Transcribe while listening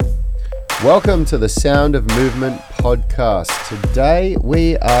Welcome to the Sound of Movement podcast. Today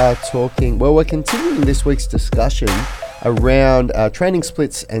we are we're continuing this week's discussion around training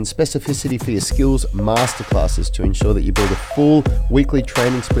splits and specificity for your skills masterclasses to ensure that you build a full weekly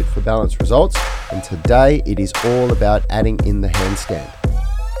training split for balanced results. And today it is all about adding in the handstand.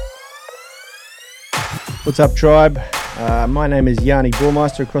 What's up, tribe? My name is Yanni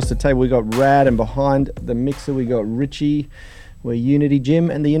Burmeister. Across the table we got Rad, and behind the mixer we got Richie. We're Unity Gym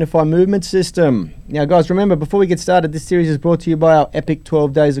and the Unified Movement System. Now, guys, remember, before we get started, this series is brought to you by our epic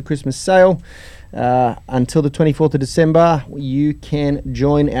 12 Days of Christmas sale. Until the 24th of December, you can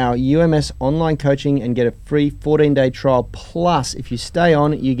join our UMS online coaching and get a free 14-day trial. Plus, if you stay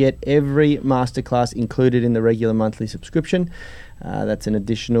on, you get every masterclass included in the regular monthly subscription. That's an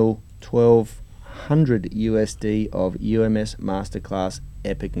additional $1,200 USD of UMS masterclass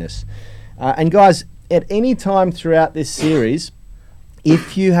epicness. And guys, at any time throughout this series,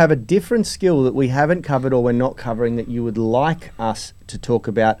 if you have a different skill that we haven't covered or we're not covering that you would like us to talk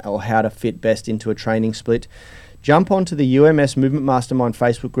about or how to fit best into a training split, jump onto the UMS Movement Mastermind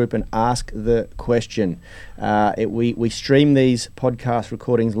Facebook group and ask the question. We stream these podcast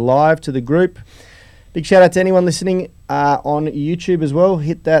recordings live to the group. Big shout out to anyone listening on YouTube as well.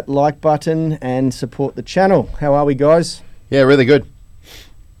 Hit that like button and support the channel. How are we, guys? Yeah, really good.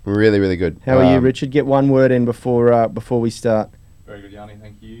 Really, really good. How are you, Richard? Get one word in before we start. Very good, Yanni.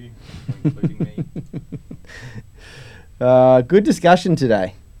 Thank you for including me. Good discussion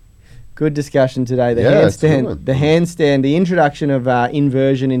today. The handstand, the introduction of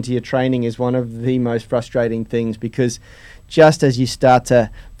inversion into your training is one of the most frustrating things, because just as you start to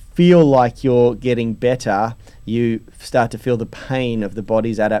feel like you're getting better, you start to feel the pain of the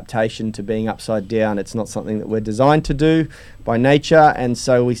body's adaptation to being upside down. It's not something that we're designed to do by nature, and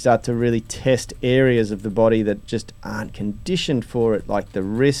so we start to really test areas of the body that just aren't conditioned for it, like the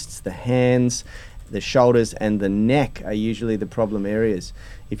wrists, the hands, the shoulders, and the neck are usually the problem areas.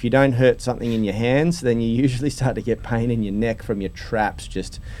 If you don't hurt something in your hands, then you usually start to get pain in your neck from your traps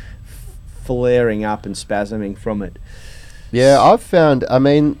just flaring up and spasming from it. Yeah, I've found,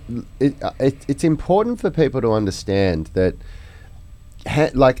 it's important for people to understand that,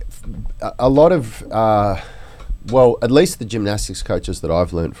 a lot of, at least the gymnastics coaches that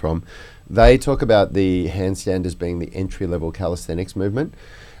I've learnt from, they talk about the handstand as being the entry-level calisthenics movement.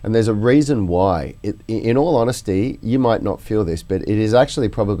 And there's a reason why. In all honesty, you might not feel this, but it is actually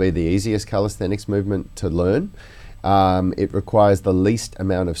probably the easiest calisthenics movement to learn. It requires the least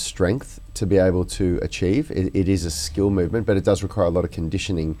amount of strength to be able to achieve. It is a skill movement, but it does require a lot of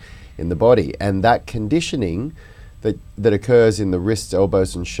conditioning in the body. And that conditioning that occurs in the wrists,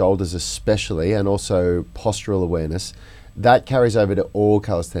 elbows, and shoulders especially, and also postural awareness, that carries over to all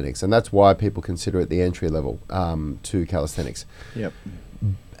calisthenics. And that's why people consider it the entry level to calisthenics. Yep.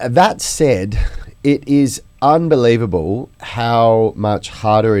 That said, it is unbelievable how much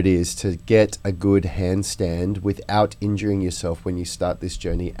harder it is to get a good handstand without injuring yourself when you start this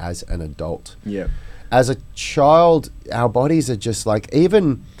journey as an adult. Yeah. As a child, our bodies are just like,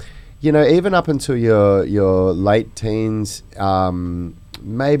 even up until your late teens,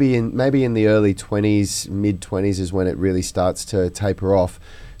 maybe in the early 20s, mid 20s is when it really starts to taper off.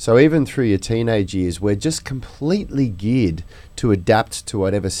 So even through your teenage years, we're just completely geared to adapt to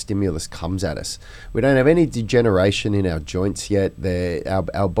whatever stimulus comes at us. We don't have any degeneration in our joints yet.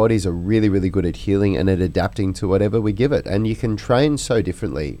 Our bodies are really, really good at healing and at adapting to whatever we give it. And you can train so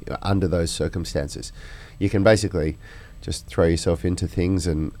differently under those circumstances. You can basically just throw yourself into things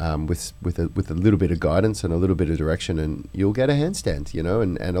and with a little bit of guidance and a little bit of direction, and you'll get a handstand,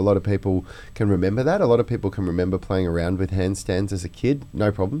 and a lot of people can remember that. A lot of people can remember playing around with handstands as a kid,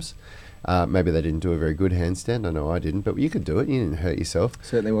 no problems. Maybe they didn't do a very good handstand. I know I didn't, but you could do it. You didn't hurt yourself.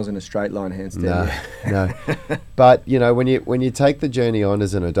 Certainly wasn't a straight line handstand. No. But when you take the journey on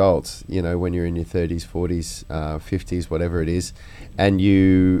as an adult, when you're in your 30s, 40s, 50s, whatever it is, and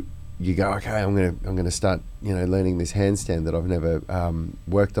you go, okay, I'm gonna start, learning this handstand that I've never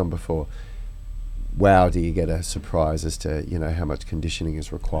worked on before. Wow, do you get a surprise as to how much conditioning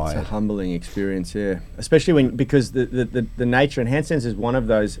is required? It's a humbling experience, yeah. Especially because the nature, and handstands is one of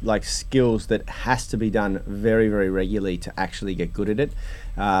those like skills that has to be done very, very regularly to actually get good at it.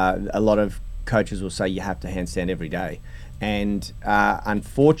 A lot of coaches will say you have to handstand every day, and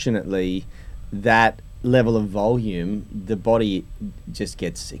unfortunately, that level of volume, the body just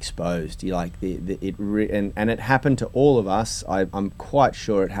gets exposed. And it happened to all of us. I'm quite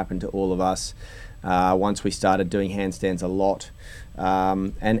sure it happened to all of us once we started doing handstands a lot.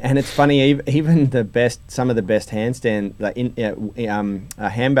 And it's funny, even some of the best handstand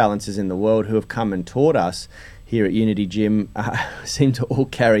hand balancers in the world who have come and taught us, here at Unity Gym seem to all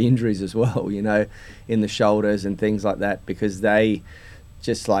carry injuries as well, you know, in the shoulders and things like that, because they,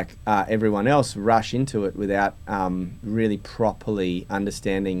 just like everyone else, rush into it without really properly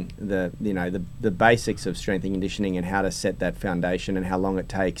understanding the basics of strength and conditioning and how to set that foundation and how long it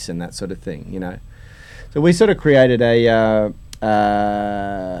takes and that sort of thing, you know. So we sort of created a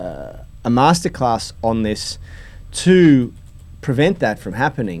masterclass on this to prevent that from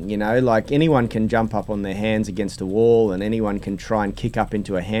happening, you know. Like, anyone can jump up on their hands against a wall, and anyone can try and kick up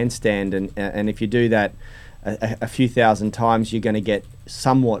into a handstand, and if you do that a few thousand times, you're going to get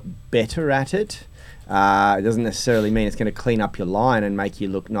somewhat better at it. It doesn't necessarily mean it's going to clean up your line and make you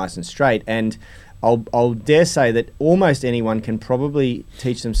look nice and straight. And I'll dare say that almost anyone can probably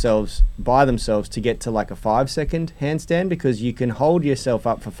teach themselves by themselves to get to like a 5-second handstand, because you can hold yourself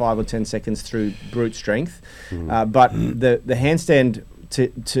up for 5 or 10 seconds through brute strength. But the handstand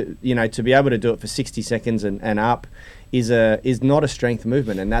to be able to do it for 60 seconds and up is not a strength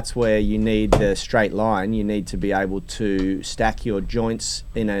movement, and that's where you need the straight line. You need to be able to stack your joints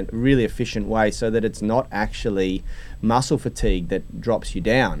in a really efficient way so that it's not actually muscle fatigue that drops you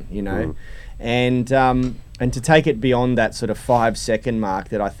down, you know. And to take it beyond that sort of 5-second mark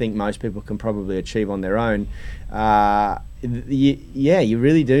that I think most people can probably achieve on their own, you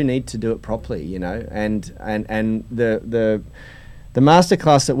really do need to do it properly, you know. And the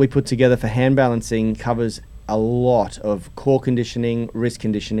masterclass that we put together for hand balancing covers a lot of core conditioning, wrist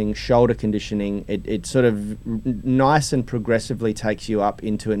conditioning, shoulder conditioning. It sort of nice and progressively takes you up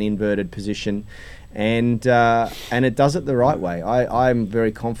into an inverted position, and it does it the right way. I'm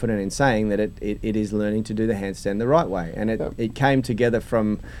very confident in saying that it is learning to do the handstand the right way, and it came together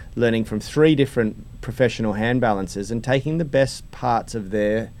from learning from 3 different professional hand balancers and taking the best parts of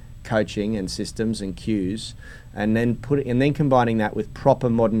their coaching and systems and cues, and then combining that with proper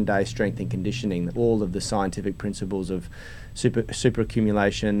modern day strength and conditioning, all of the scientific principles of super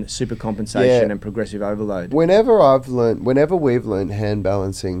accumulation, super compensation, and progressive overload. Whenever we've learned hand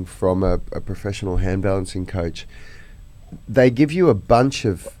balancing from a professional hand balancing coach, they give you a bunch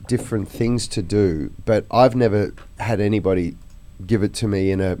of different things to do, but I've never had anybody give it to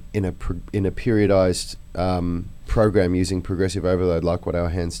me in a periodized program using progressive overload like what our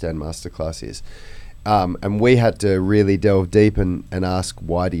handstand masterclass is. And we had to really delve deep and ask,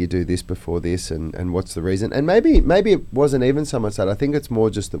 why do you do this before this, and what's the reason? And maybe it wasn't even so much that. I think it's more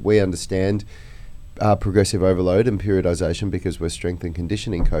just that we understand progressive overload and periodization because we're strength and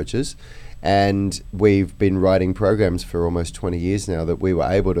conditioning coaches, and we've been writing programs for almost 20 years now that we were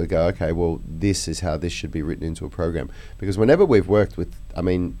able to go, okay, well, this is how this should be written into a program. Because whenever we've worked with,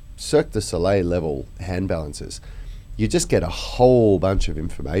 Cirque du Soleil level hand balancers, you just get a whole bunch of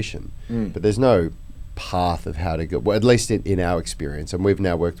information, but there's no path of how to go, well, at least in our experience, and we've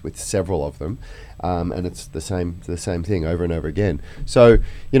now worked with several of them, and it's the same thing over and over again. So,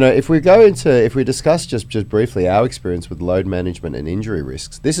 you know, if we discuss just briefly our experience with load management and injury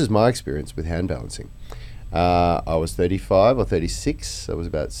risks, this is my experience with hand balancing. I was 35 or 36, that was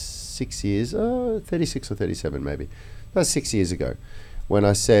about 6 years, 36 or 37 maybe, about 6 years ago, when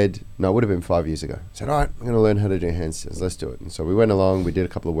I said, no, it would have been 5 years ago. I said, all right, I'm going to learn how to do handstands. Let's do it. And so we went along, we did a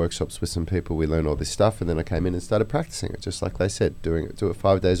couple of workshops with some people, we learned all this stuff, and then I came in and started practicing it, just like they said, do it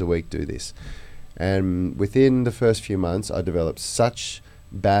 5 days a week, do this. And within the first few months, I developed such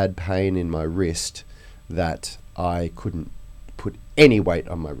bad pain in my wrist that I couldn't put any weight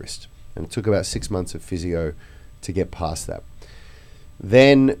on my wrist. And it took about 6 months of physio to get past that.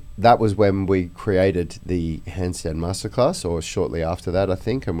 Then that was when we created the handstand masterclass, or shortly after that, I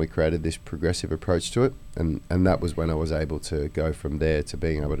think, and we created this progressive approach to it. And that was when I was able to go from there to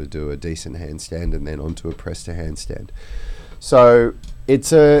being able to do a decent handstand and then onto a press to handstand. So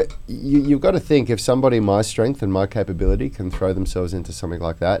it's you've got to think, if somebody my strength and my capability can throw themselves into something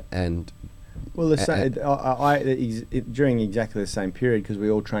like that, and well, during exactly the same period, because we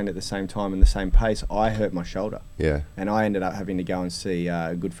all trained at the same time and the same pace, I hurt my shoulder. Yeah. And I ended up having to go and see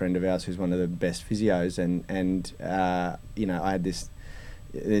a good friend of ours who's one of the best physios, and you know, I had this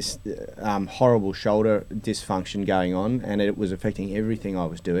horrible shoulder dysfunction going on, and it was affecting everything I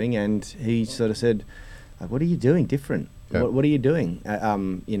was doing. And he sort of said, like, what are you doing different? Yeah. What are you doing?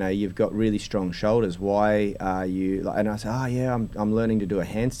 You know, you've got really strong shoulders. Why are you? And I said, I'm learning to do a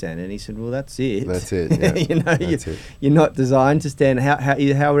handstand. And he said, well, that's it. That's it. Yeah. You know, you're not designed to stand.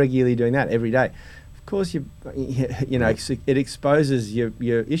 How regularly are you doing that every day? Of course, you know, it exposes your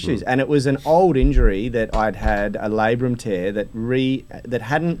issues. And it was an old injury that I'd had, a labrum tear that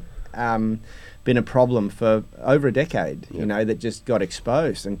hadn't been a problem for over a decade. Yep. You know, that just got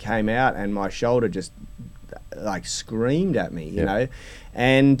exposed and came out, and my shoulder just like screamed at me, you know,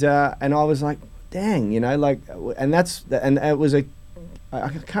 and I was like, dang, and it was I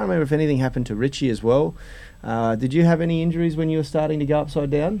can't remember if anything happened to Richie as well. Did you have any injuries when you were starting to go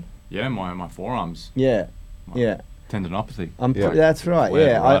upside down? Yeah, my forearms. Yeah, my tendinopathy. That's right. Flared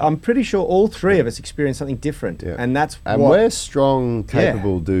Yeah, right. I'm pretty sure all three of us experienced something different, Yeah. and we're strong,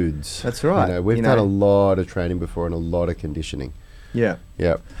 capable dudes. That's right. We've done a lot of training before and a lot of conditioning. Yeah.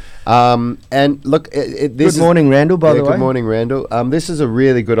 Yeah. And look, Good morning, Randall, by the way. Good morning, Randall. This is a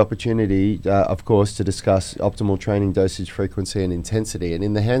really good opportunity, of course, to discuss optimal training dosage, frequency, and intensity. And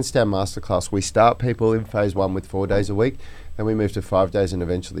in the Handstand Masterclass, we start people in phase 1 with 4 days a week, then we move to 5 days and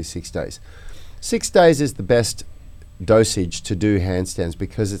eventually 6 days. 6 days is the best dosage to do handstands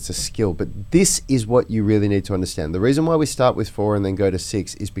because it's a skill, but this is what you really need to understand. The reason why we start with 4 and then go to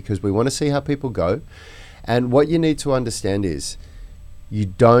 6 is because we want to see how people go. And what you need to understand is you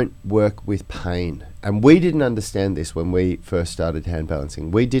don't work with pain. And we didn't understand this when we first started hand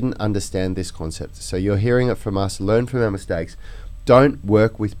balancing. We didn't understand this concept. So you're hearing it from us, learn from our mistakes. Don't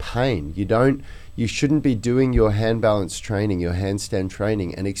work with pain. You shouldn't be doing your hand balance training, your handstand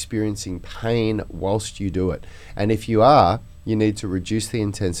training, and experiencing pain whilst you do it. And if you are, you need to reduce the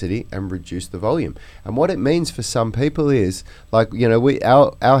intensity and reduce the volume. And what it means for some people is, our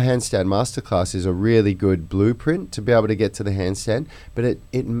handstand masterclass is a really good blueprint to be able to get to the handstand, but it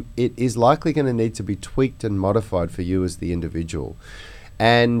is likely going to need to be tweaked and modified for you as the individual.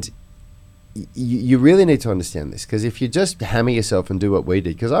 And you really need to understand this, because if you just hammer yourself and do what we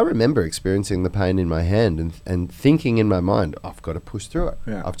did, because I remember experiencing the pain in my hand and thinking in my mind, I've got to push through it.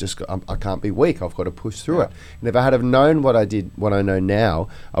 Yeah. I can't be weak. I've got to push through it. And if I had have known what I know now,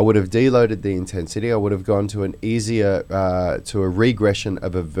 I would have deloaded the intensity. I would have gone to an easier, to a regression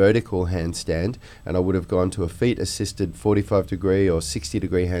of a vertical handstand, and I would have gone to a feet-assisted 45-degree or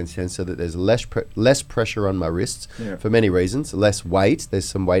 60-degree handstand so that there's less pressure on my wrists for many reasons, less weight. There's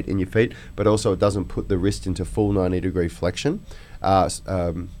some weight in your feet, but also it doesn't put the wrist into full 90-degree flexion.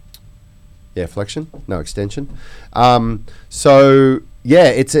 Flexion, no extension.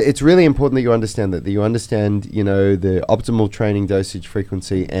 It's really important that you understand the optimal training dosage,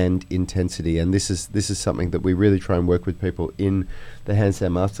 frequency, and intensity. And this is something that we really try and work with people in the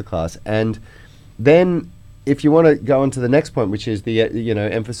Handstand Masterclass. And then, if you want to go on to the next point, which is the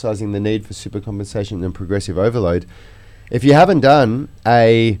emphasizing the need for supercompensation and progressive overload, if you haven't done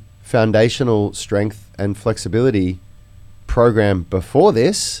a foundational strength and flexibility program before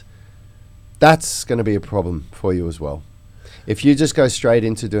this, that's going to be a problem for you as well. If you just go straight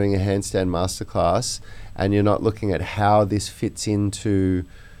into doing a handstand masterclass and you're not looking at how this fits into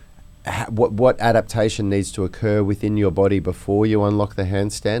what adaptation needs to occur within your body before you unlock the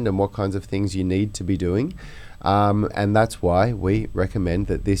handstand and what kinds of things you need to be doing, and that's why we recommend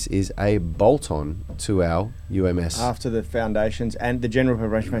that this is a bolt-on to our UMS. After the foundations and the general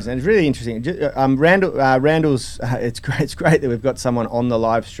preparation phase. And it's really interesting. Randall's, it's great that we've got someone on the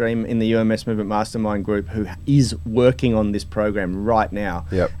live stream in the UMS Movement Mastermind group who is working on this program right now.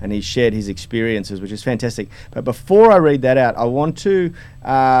 Yep. And he's shared his experiences, which is fantastic. But before I read that out, I want to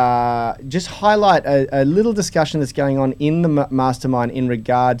just highlight a little discussion that's going on in the mastermind in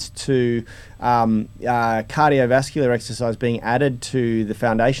regards to cardiovascular exercise being added to the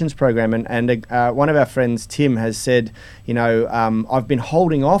foundations program. And one of our friends, Tim, has said, I've been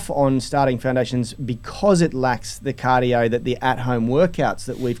holding off on starting foundations because it lacks the cardio that the at-home workouts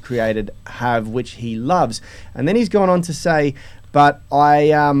that we've created have, which he loves. And then he's gone on to say, but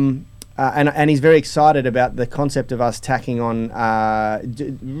and he's very excited about the concept of us tacking on,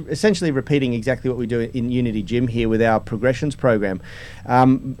 essentially repeating exactly what we do in Unity Gym here with our progressions program.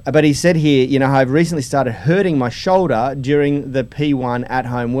 But he said here, I've recently started hurting my shoulder during the P1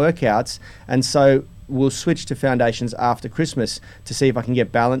 at-home workouts, and so we'll switch to foundations after Christmas to see if I can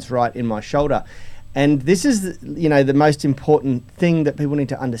get balance right in my shoulder. And this is, the most important thing that people need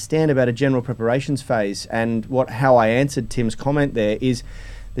to understand about a general preparations phase. And how I answered Tim's comment there is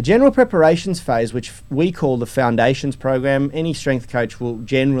the general preparations phase, which we call the foundations program. Any strength coach will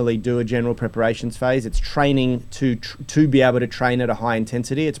generally do a general preparations phase. It's training to be able to train at a high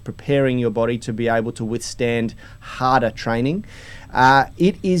intensity. It's preparing your body to be able to withstand harder training.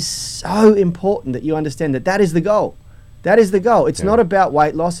 It is so important that you understand that is the goal. That is the goal. It's not about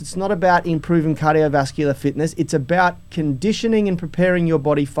weight loss. It's not about improving cardiovascular fitness. It's about conditioning and preparing your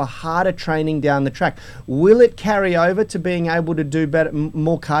body for harder training down the track. Will it carry over to being able to do better,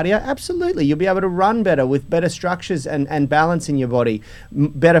 more cardio? Absolutely. You'll be able to run better with better structures and balance in your body,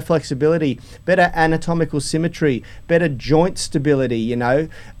 better flexibility, better anatomical symmetry, better joint stability,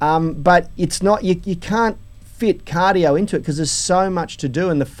 But it's not, you can't fit cardio into it because there's so much to do,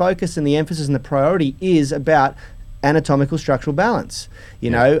 and the focus and the emphasis and the priority is about anatomical structural balance.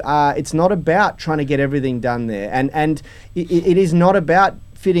 You know, it's not about trying to get everything done there. And it is not about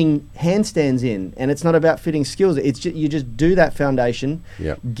fitting handstands in, and it's not about fitting skills. It's just, you just do that foundation,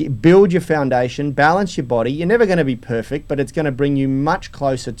 build your foundation, balance your body. You're never going to be perfect, but it's going to bring you much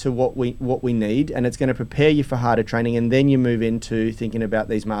closer to what we need, and it's going to prepare you for harder training, and then you move into thinking about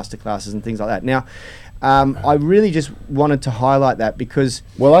these masterclasses and things like that. Now, I really just wanted to highlight that because...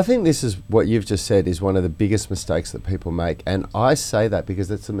 Well, I think this is what you've just said is one of the biggest mistakes that people make, and I say that because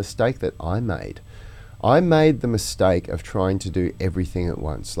it's a mistake that I made. I made the mistake of trying to do everything at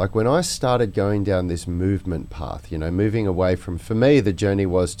once. Like when I started going down this movement path, you know, moving away from, for me, the journey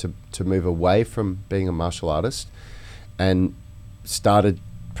was to move away from being a martial artist and started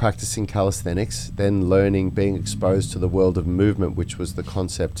practicing calisthenics, then learning, being exposed to the world of movement, which was the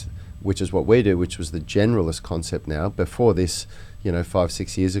concept, which is what we do, which was the generalist concept now. Before this, you know,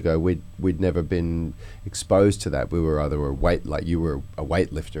 5-6 years ago, we'd never been exposed to that. We were either like you were a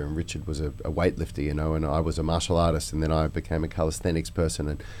weightlifter and Richard was a weightlifter, you know, and I was a martial artist, and then I became a calisthenics person.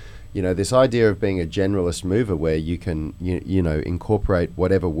 And, you know, this idea of being a generalist mover where you can, you know, incorporate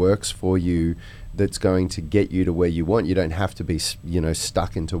whatever works for you that's going to get you to where you want. You don't have to be, you know,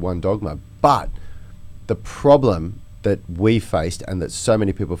 stuck into one dogma. But the problem that we faced and that so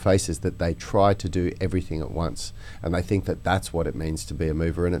many people face is that they try to do everything at once, and they think that that's what it means to be a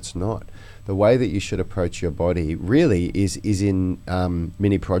mover, and it's not. The way that you should approach your body really is in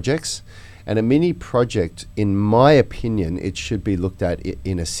mini projects, and a mini project, in my opinion, it should be looked at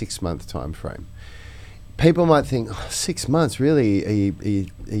in a 6-month time frame. People might think, 6 months, really?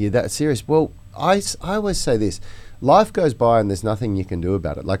 Are you that serious? Well, I always say this, life goes by and there's nothing you can do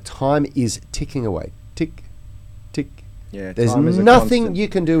about it. Like, time is ticking away, tick, tick. Yeah, there's nothing you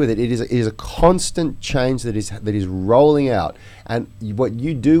can do with it. It is a constant change that is rolling out, and what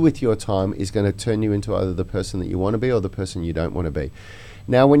you do with your time is going to turn you into either the person that you want to be or the person you don't want to be.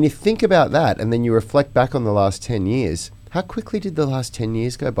 Now, when you think about that and then you reflect back on the last 10 years, how quickly did the last 10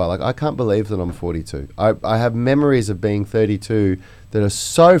 years go by? Like, I can't believe that I'm 42. I have memories of being 32 that are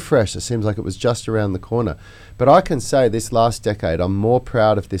so fresh, it seems like it was just around the corner. But I can say this last decade, I'm more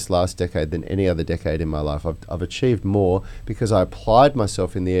proud of this last decade than any other decade in my life. I've achieved more because I applied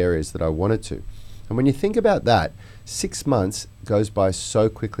myself in the areas that I wanted to. And when you think about that, 6 months goes by so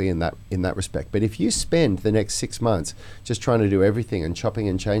quickly in that respect. But if you spend the next 6 months just trying to do everything and chopping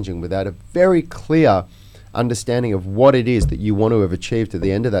and changing without a very clear understanding of what it is that you want to have achieved at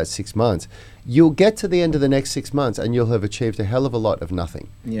the end of that 6 months, you'll get to the end of the next 6 months and you'll have achieved a hell of a lot of nothing.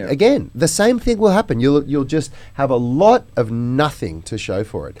 Yeah. Again, the same thing will happen. You'll just have a lot of nothing to show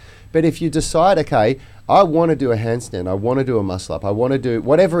for it. But if you decide, okay, I want to do a handstand, I want to do a muscle up, I want to do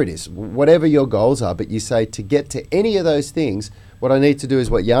whatever it is, whatever your goals are, but you say to get to any of those things, what I need to do is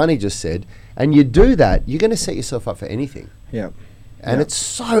what Yanni just said, and you do that, you're going to set yourself up for anything. Yeah. And it's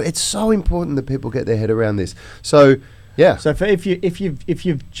so important that people get their head around this. So, yeah. So if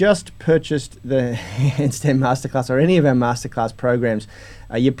you've just purchased the Handstand Masterclass or any of our Masterclass programs,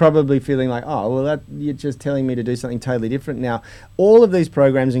 you're probably feeling like, oh, well, you're just telling me to do something totally different. Now, all of these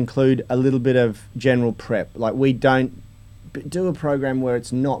programs include a little bit of general prep. Like, we don't do a program where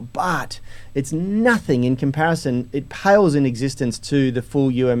it's not, but it's nothing in comparison. It pales in existence to the full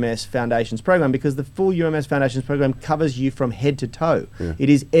UMS Foundations program, because the full UMS Foundations program covers you from head to toe. Yeah. It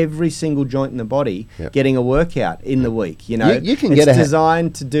is every single joint in the body getting a workout in the week. You know, you can it's get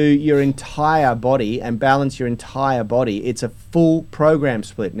designed to do your entire body and balance your entire body. It's a full program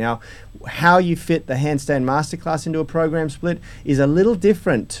split. Now, how you fit the Handstand Masterclass into a program split is a little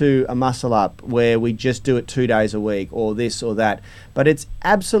different to a muscle up where we just do it 2 days a week or this or that. But it's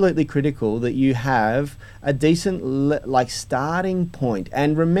absolutely critical that you have a decent starting point.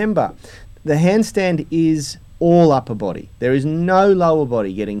 And remember, the handstand is all upper body. There is no lower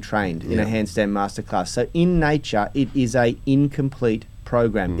body getting trained in a handstand masterclass. So in nature, it is a incomplete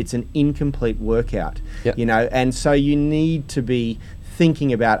program. It's an incomplete workout, you know, and so you need to be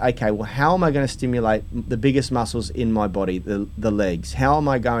thinking about, okay, well, how am I going to stimulate the biggest muscles in my body, the legs? How am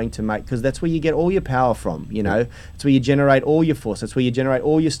I going to make, because that's where you get all your power from, you know? That's where you generate all your force. That's where you generate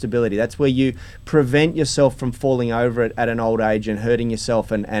all your stability. That's where you prevent yourself from falling over it at an old age and hurting yourself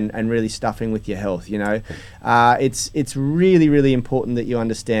and really stuffing with your health, you know? It's really, really important that you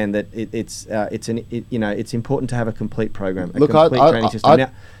understand that it's important to have a complete program, complete training system.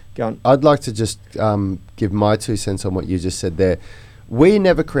 Now, go on. I'd like to just give my 2 cents on what you just said there. We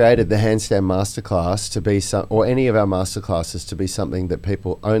never created the Handstand Masterclass to be or any of our masterclasses to be something that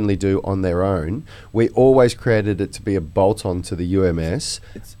people only do on their own. We always created it to be a bolt-on to the UMS.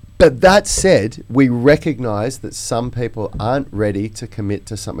 But that said, we recognize that some people aren't ready to commit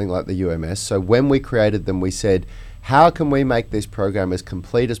to something like the UMS. So when we created them, we said, how can we make this program as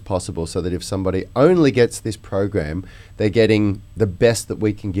complete as possible so that if somebody only gets this program, they're getting the best that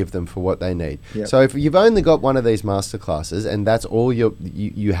we can give them for what they need. Yep. So if you've only got one of these masterclasses and that's all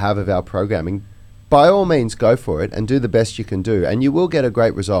you have of our programming, by all means go for it and do the best you can do, and you will get a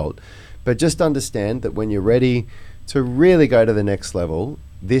great result. But just understand that when you're ready to really go to the next level,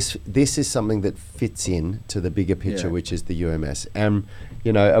 this is something that fits in to the bigger picture, which is the UMS. And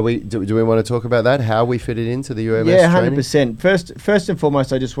do we want to talk about that? How we fit it into the UMS? Yeah, training? 100%. First and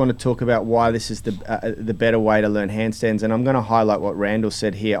foremost, I just want to talk about why this is the better way to learn handstands, and I'm going to highlight what Randall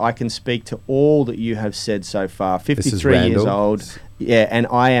said here. I can speak to all that you have said so far. 53 years old. Yeah, and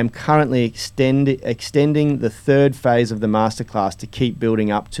I am currently extending the third phase of the masterclass to keep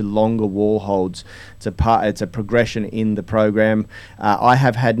building up to longer wall holds. It's a progression in the program. I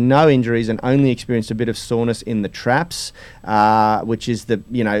have had no injuries and only experienced a bit of soreness in the traps, which is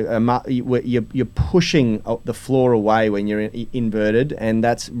you're pushing the floor away when you're inverted, and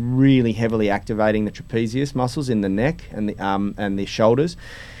that's really heavily activating the trapezius muscles in the neck and the shoulders.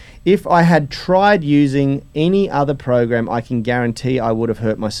 If I had tried using any other program, I can guarantee I would have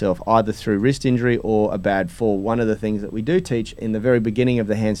hurt myself, either through wrist injury or a bad fall. One of the things that we do teach in the very beginning of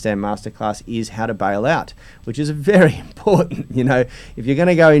the handstand masterclass is how to bail out, which is very important. If you're going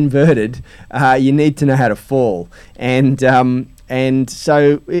to go inverted, you need to know how to fall. And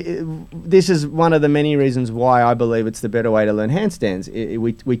so this is one of the many reasons why I believe it's the better way to learn handstands.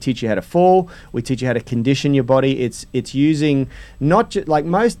 We teach you how to fall. We teach you how to condition your body. It's using not just like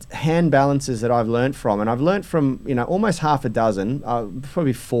most hand balances that I've learned from, and I've learned from almost half a dozen,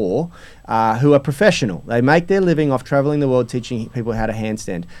 probably 4, who are professional. They make their living off traveling the world teaching people how to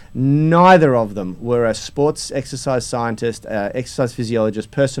handstand. Neither of them were a sports exercise scientist, exercise physiologist,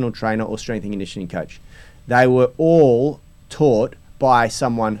 personal trainer, or strength and conditioning coach. They were all taught by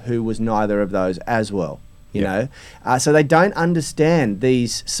someone who was neither of those as well, you know. So they don't understand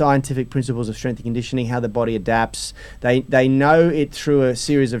these scientific principles of strength and conditioning, how the body adapts. They know it through a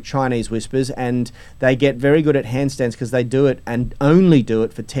series of Chinese whispers, and they get very good at handstands because they do it and only do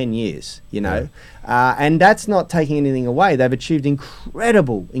it for 10 years, and that's not taking anything away. They've achieved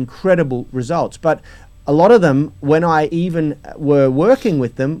incredible results, but a lot of them, when I even were working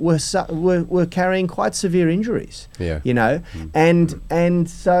with them, were carrying quite severe injuries. And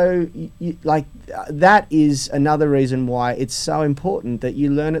so that is another reason why it's so important that you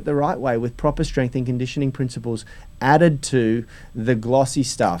learn it the right way with proper strength and conditioning principles added to the glossy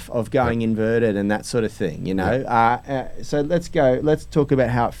stuff of going inverted and that sort of thing. So let's talk about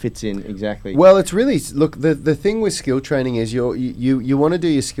how it fits in exactly. Well, it's really, look, the thing with skill training is you want to do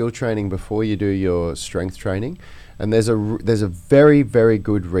your skill training before you do your strength training, and there's a very, very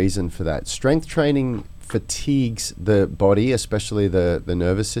good reason for that. Strength training fatigues the body, especially the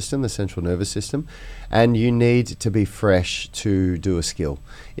nervous system, the central nervous system, and you need to be fresh to do a skill.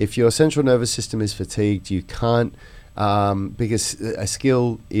 If your central nervous system is fatigued, you can't, because a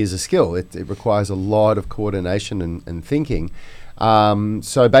skill is a skill. It requires a lot of coordination and thinking.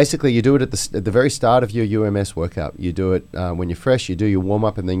 So basically you do it at the very start of your UMS workout. You do it when you're fresh, you do your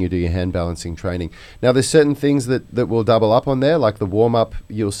warm-up, and then you do your hand balancing training. Now there's certain things that will double up on there, like the warm-up.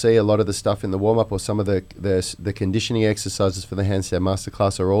 You'll see a lot of the stuff in the warm-up, or some of the conditioning exercises for the handstand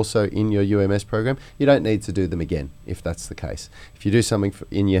masterclass are also in your UMS program. You don't need to do them again if that's the case. If you do something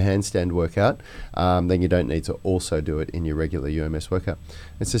in your handstand workout, then you don't need to also do it in your regular UMS workout.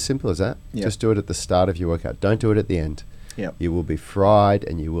 It's as simple as that. Just do it at the start of your workout. Don't do it at the end. You will be fried,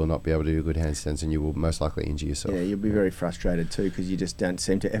 and you will not be able to do good handstands, and you will most likely injure yourself. Yeah, you'll be very frustrated too, because you just don't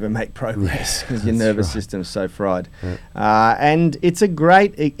seem to ever make progress because your nervous system's so fried. And it's a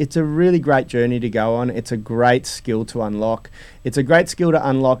really great journey to go on. It's a great skill to unlock. It's a great skill to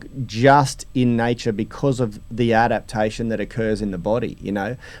unlock just in nature because of the adaptation that occurs in the body,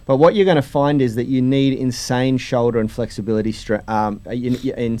 But what you're going to find is that you need insane shoulder and flexibility,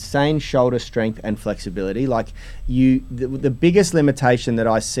 insane shoulder strength and flexibility. The biggest limitation that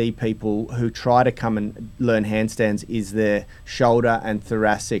I see people who try to come and learn handstands is their shoulder and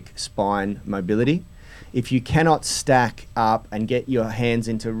thoracic spine mobility. If you cannot stack up and get your hands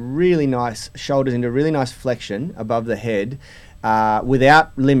into really nice shoulders, into really nice flexion above the head,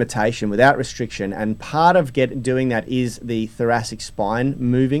 without limitation, without restriction, and part of doing that is the thoracic spine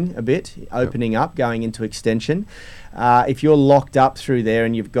moving a bit, opening up, going into extension. If you're locked up through there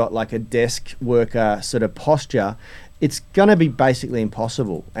and you've got like a desk worker sort of posture, it's going to be basically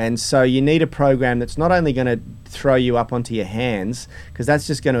impossible. And so you need a program that's not only going to throw you up onto your hands, because that's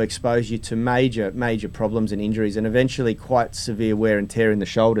just going to expose you to major problems and injuries, and eventually quite severe wear and tear in the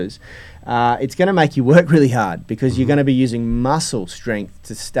shoulders. it's going to make you work really hard because you're going to be using muscle strength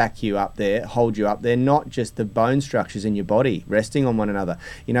to stack you up there, hold you up there, not just the bone structures in your body resting on one another.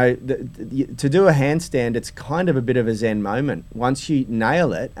 You know, to do a handstand, it's kind of a bit of a Zen moment. Once you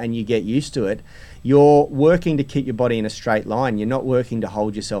nail it and you get used to it, you're working to keep your body in a straight line. You're not working to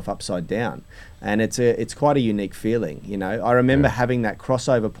hold yourself upside down. And it's quite a unique feeling, you know. I remember having that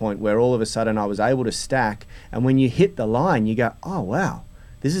crossover point where all of a sudden I was able to stack, and when you hit the line, you go, oh wow,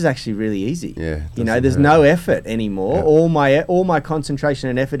 this is actually really easy. Yeah, you know, there's no effort anymore. Yeah. All my concentration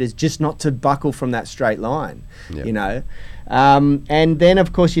and effort is just not to buckle from that straight line. Yeah. You know. And then,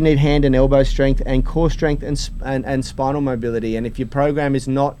 of course, you need hand and elbow strength and core strength and spinal mobility. And if your program is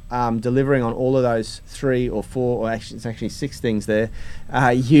not delivering on all of those 3 or 4, or actually it's actually 6 things there,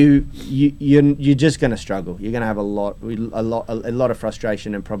 you're just going to struggle. You're going to have a lot of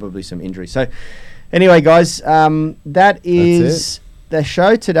frustration and probably some injury. So, anyway, guys, that is the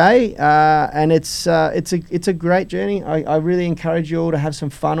show today, and it's a great journey. I really encourage you all to have some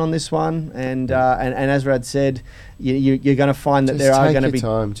fun on this one, and as Rad said, you're going to find that there are going to be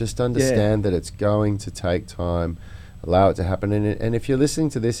time. Just understand that it's going to take time. Allow it to happen, and if you're listening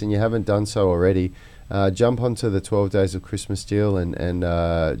to this and you haven't done so already, jump onto the 12 Days of Christmas deal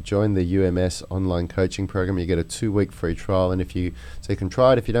and join the UMS online coaching program. You get a 2-week free trial, and so you can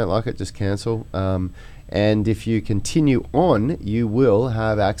try it. If you don't like it, just cancel. And if you continue on, you will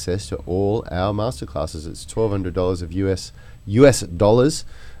have access to all our masterclasses. It's $1,200 of US dollars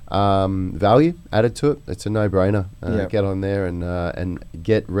value added to it. It's a no-brainer. Get on there and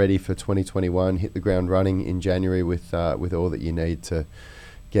get ready for 2021. Hit the ground running in January with all that you need to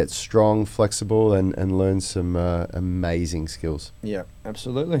get strong, flexible, and learn some amazing skills. Yeah,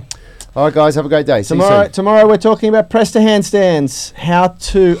 absolutely. All right, guys, have a great day. Tomorrow we're talking about press to handstands, how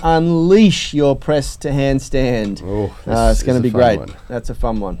to unleash your press to handstand. It's going to be great. That's a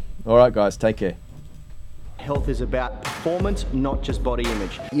fun one. All right, guys, take care. Health is about performance, not just body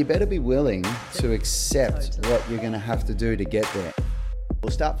image. You better be willing to accept what you're going to have to do to get there.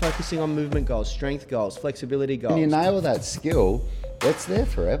 We'll start focusing on movement goals, strength goals, flexibility goals. When you nail that skill, it's there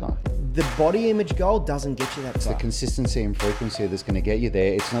forever. The body image goal doesn't get you that far. It's the consistency and frequency that's going to get you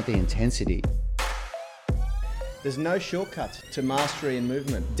there. It's not the intensity. There's no shortcuts to mastery and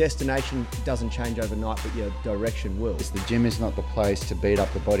movement. Destination doesn't change overnight, but your direction will. The gym is not the place to beat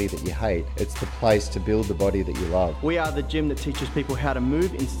up the body that you hate. It's the place to build the body that you love. We are the gym that teaches people how to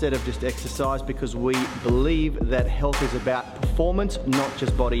move instead of just exercise, because we believe that health is about performance, not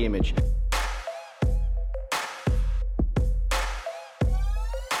just body image.